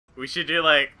We should do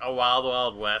like a Wild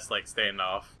Wild West, like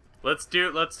standoff. Let's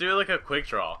do like a quick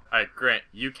draw. Alright, Grant,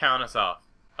 you count us off.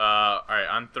 Alright,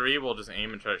 on 3 we'll just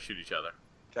aim and try to shoot each other.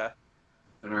 Okay.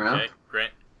 Turn around. Okay,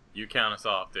 Grant, you count us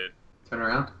off, dude. Turn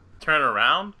around. Turn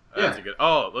around? Yeah. That's a good.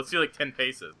 Oh, let's do like 10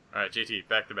 paces. Alright, JT,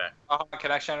 back to back. Oh,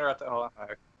 connection interrupt. Hold on.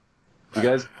 Right. You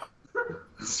guys?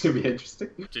 This is gonna be interesting.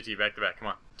 JT, back to back. Come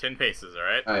on. 10 paces,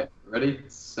 alright? Alright, ready,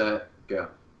 set, go.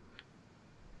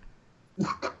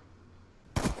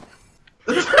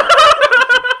 What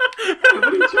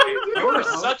are you trying to do? You were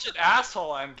such an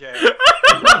asshole, MK.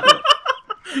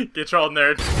 Get trolled,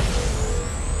 nerd.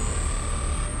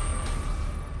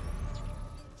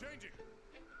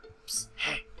 Psst,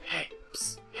 hey, hey,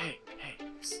 psst, hey, hey,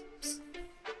 psst, psst.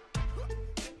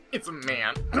 It's a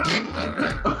man.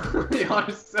 You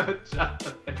are so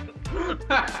chocolate.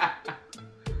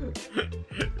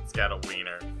 It's got a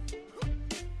wiener.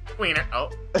 Wiener. Oh.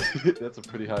 That's a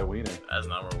pretty high wiener. That's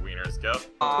not where wieners go.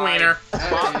 Wiener.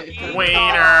 Hey.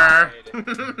 Wiener.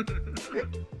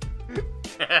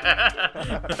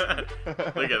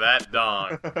 Look at that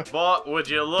dong. Boy, would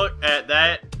you look at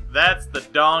that? That's the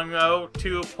Dongo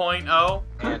 2.0.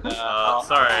 And,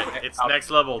 sorry, it's next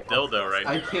level dildo right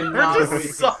I now. cannot We're wait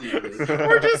just, to see this.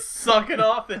 we're just sucking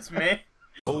off this man.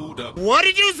 Hold up. What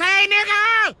did you say,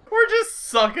 nigga? We're just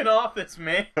sucking off this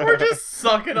man. We're just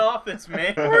sucking off this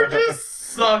man. We're just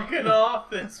sucking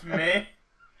off this man.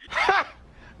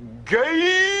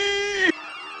 Gay!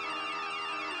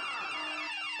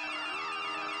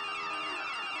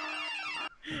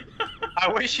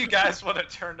 I wish you guys would have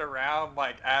turned around,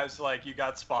 like, as, like, you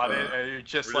got spotted, and you're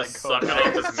just, We're like, just sucking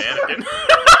off this mannequin.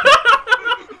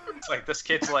 It's like, this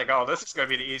kid's like, oh, this is gonna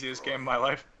be the easiest game of my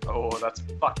life. Oh, that's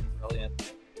fucking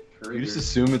brilliant. You just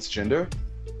assume it's gender?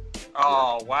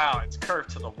 Oh, wow, it's curved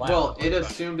to the left. Well, it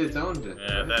assumed its own gender.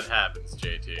 Yeah, that happens,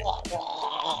 JT.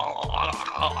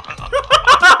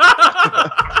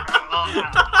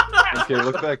 Okay,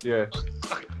 look back here.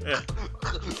 Yeah.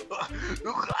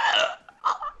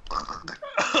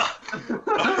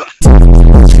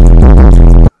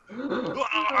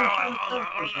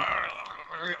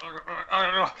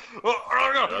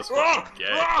 That's fucking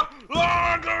gay.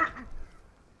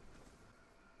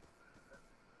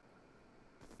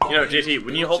 You know, JT,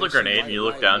 when you hold a grenade and you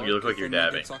look down, you look like you're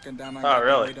dabbing. Oh,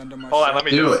 really? Hold on, let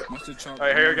me do it.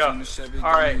 Alright, here we go.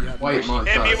 Alright. White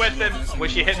monster. Hit me with the.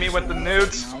 Wish you hit me with the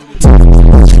nudes.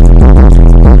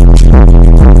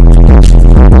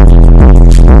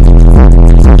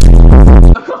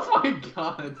 Oh my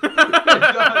god.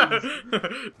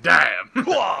 Damn!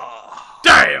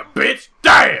 Damn, bitch!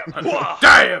 Damn!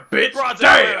 Damn, bitch!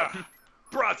 Damn!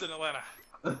 Broads in Atlanta.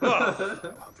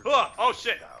 Oh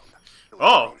shit.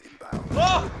 Oh!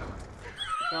 Oh!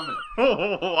 Coming.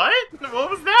 What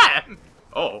was that?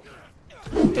 Oh.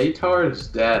 Paytar's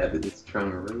dad is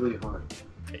trying really hard.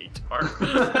 Paytar.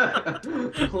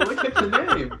 Look at the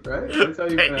name, right? That's how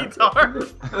you pronounce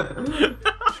Paytar?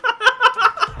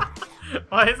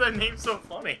 Why is that name so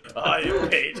funny? I am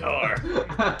Paytar.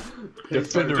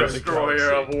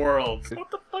 Destroyer of worlds.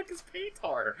 What the fuck is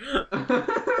Paytar?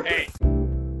 Hey.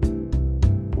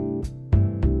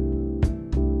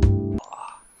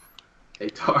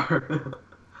 Paytar.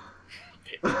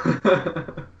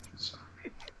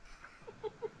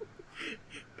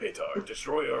 Paytar,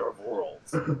 destroyer of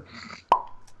worlds.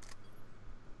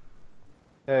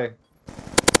 Hey.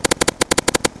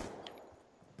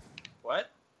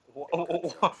 What?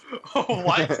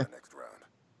 What?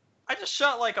 I just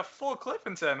shot like a full clip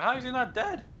into him. How is he not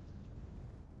dead?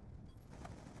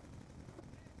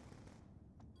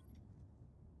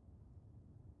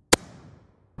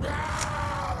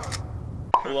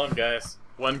 Hold on, guys.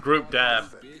 One group dab.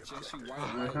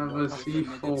 I have a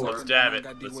C4. Let's dab it.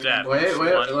 Let's dab it. Wait,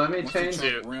 One, let me change.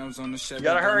 2, You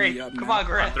gotta hurry. Come on,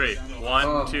 Grant. 3.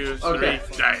 1, 2, 3. Okay.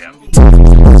 Damn.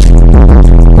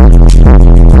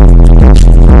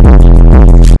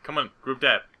 Come on, group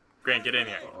dab. Grant, get in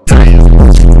here.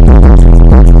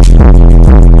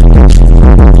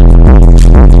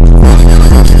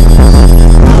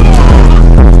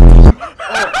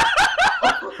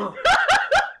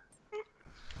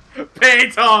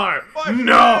 Paytar!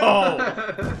 No!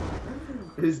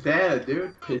 His dad,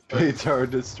 dude. Paytar,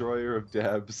 destroyer of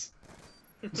dabs.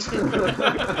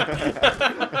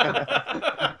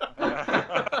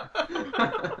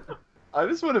 I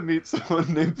just want to meet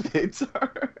someone named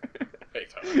Paytar.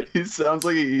 Paytar. He sounds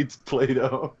like he eats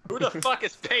Play-Doh. Who the fuck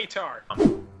is Paytar?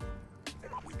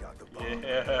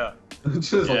 Yeah.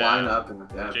 Just Yeah. line up in the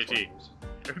dad. JT.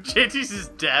 JT's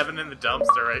just dabbing in the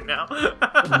dumpster right now.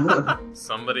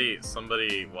 Somebody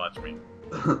watch me.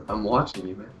 I'm watching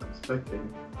you, man. I'm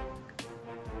spectating.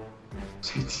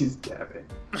 JT's dabbing.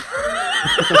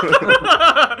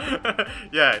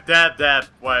 Yeah, dab, dab,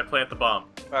 while I plant the bomb.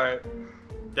 Alright.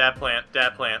 Dab, plant,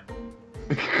 dab, plant.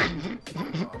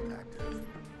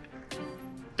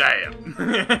 Damn.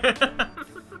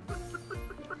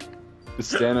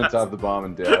 Just stand on top of the bomb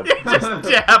and dab. Just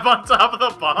dab on top of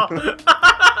the bomb.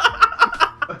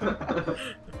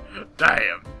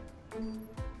 Damn.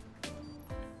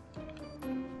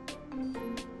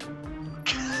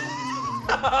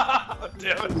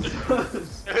 Damn it.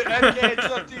 MK, it's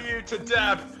up to you to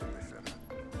dab.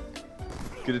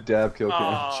 Get a dab kill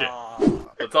cam. Shit.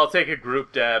 Let's all take a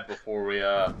group dab before we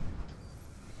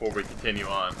continue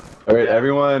on. Alright,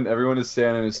 everyone is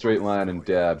standing in a straight line and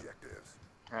dab.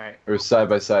 Alright. Or side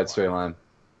by side straight line.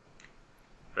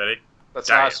 Ready? That's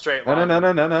Damn. not a straight line.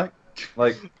 No.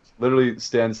 Like, literally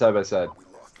stand side by side.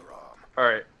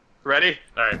 Alright. Ready?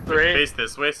 Alright, Three. face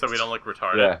this way so we don't look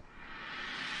retarded. Yeah.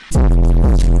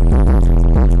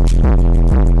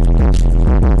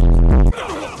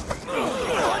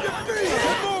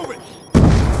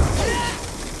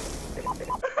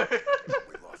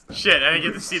 Shit, I didn't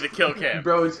get to see the kill cam.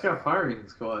 Bro, he's got firing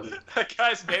squad. That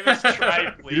guy's name is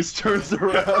Tribe, He please. just turns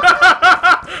around.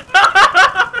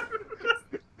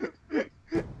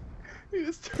 He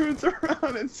just turns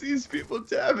around and sees people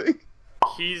dabbing.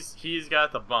 He's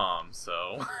got the bomb,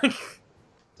 so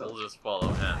we'll just follow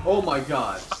him. Oh my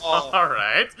god. Oh.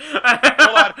 Alright.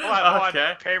 Hold on.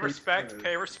 Okay. Pay respect,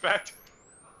 pay respect.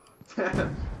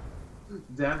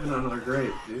 Dabbing on our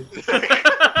grave, dude.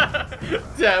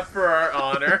 Dab for our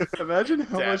honor. Imagine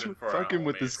how much Dabbing we're for our fucking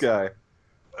with homies. this guy.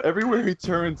 Everywhere he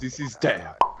turns, he sees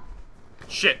dab.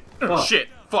 Shit. Fuck. Shit.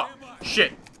 Fuck.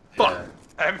 Shit. Fuck.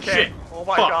 Yeah. MK. Shit. Oh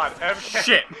my Fuck. god, MK.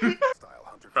 Shit.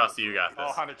 Frosty, you got Oh,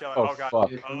 this. Hunter Killer. Oh, Oh god. fuck.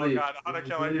 Oh god, Hunter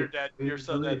Killer, you're dead. You're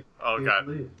so dead. Oh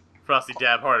god. Frosty,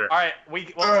 dab harder. Alright, we'll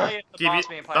play it. Give you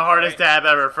the hardest dab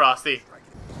ever, Frosty.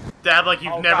 Dab like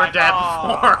you've never God.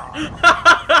 dabbed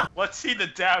before. Let's see the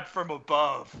dab from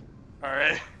above.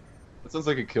 Alright. That sounds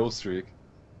like a kill streak.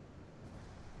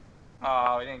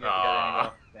 Oh, we didn't get together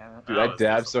anymore. Damn it. Dude, That I was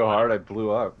dabbed so disappointing. hard I blew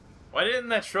up. Why didn't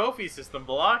that trophy system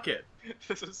block it?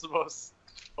 This is the most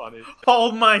funny.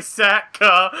 Hold my sack,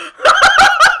 cuh.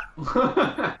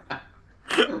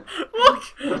 Look,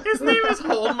 his name is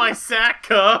Hold My Sack,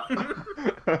 cuh.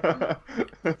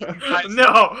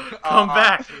 No, come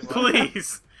back,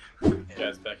 please.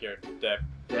 Guys, back here. Dab.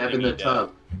 Dab in the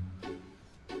tub.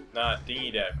 Nah, dingy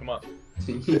dab. Come on.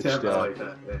 He dabbed like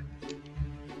that, yeah.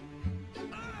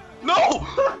 No!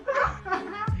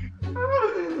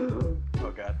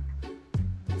 Oh god.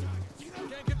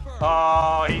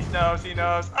 Oh, he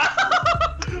knows.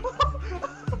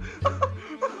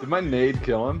 Did my nade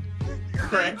kill him?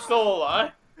 Crank's still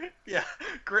alive? Yeah,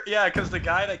 yeah, because the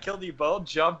guy that killed you both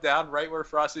jumped down right where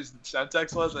Frosty's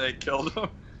Sentex was and it killed him.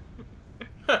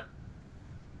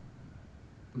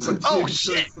 Oh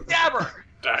shit! Dabber!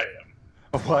 Damn.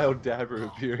 A wild dabber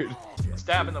appeared.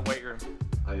 Stab in the weight room.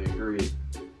 I agree.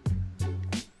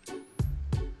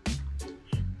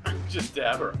 Just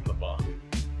dab her on the bomb.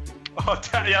 Oh,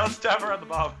 yeah, let's stab her on the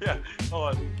bomb. Yeah,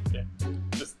 hold on. Yeah.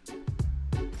 Just.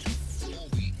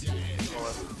 Hold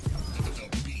on.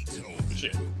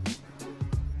 Shit.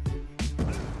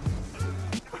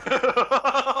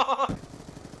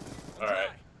 Alright.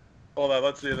 Hold on,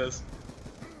 let's do this.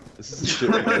 This is shit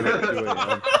we do at 2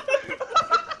 a.m. I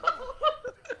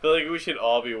feel like we should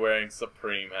all be wearing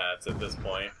Supreme hats at this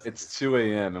point. It's 2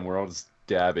 a.m. and we're all just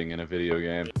dabbing in a video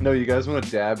game. No, you guys want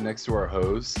to dab next to our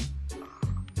hose?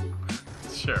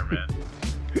 Sure, man.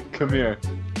 Come here.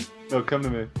 No, come to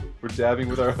me. We're dabbing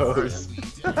with our hose.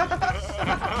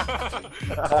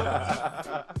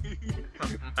 Oh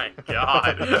my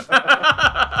god.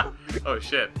 Oh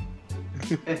shit.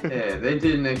 Hey, they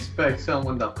didn't expect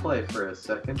someone to play for a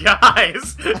second.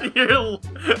 Guys! You're...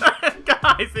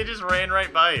 Guys, they just ran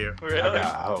right by you. I Really?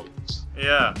 got hose.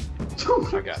 Yeah. I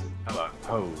got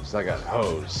hose. I got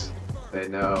hose. They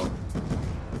know.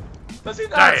 Does he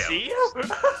not Damn. see you?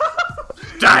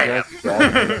 Damn!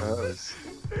 Dabbing with our hose.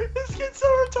 This kid's so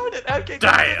retarded. MK,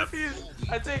 Damn. confused.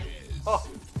 I think. Oh.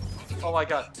 Oh my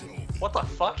god. What the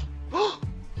fuck?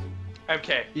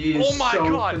 MK. He is Oh my so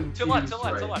god. To left, to confused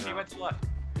left, to right left. He now. went to left.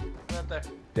 He went there.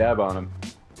 Dab on him.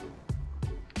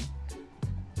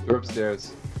 Go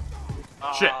upstairs.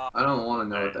 Shit. I don't want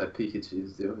to know what that Pikachu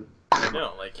is doing.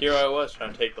 No, like here I was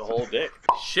trying to take the whole dick.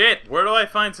 Shit, where do I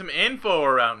find some info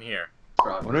around here?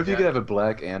 I wonder if you could have a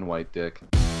black and white dick.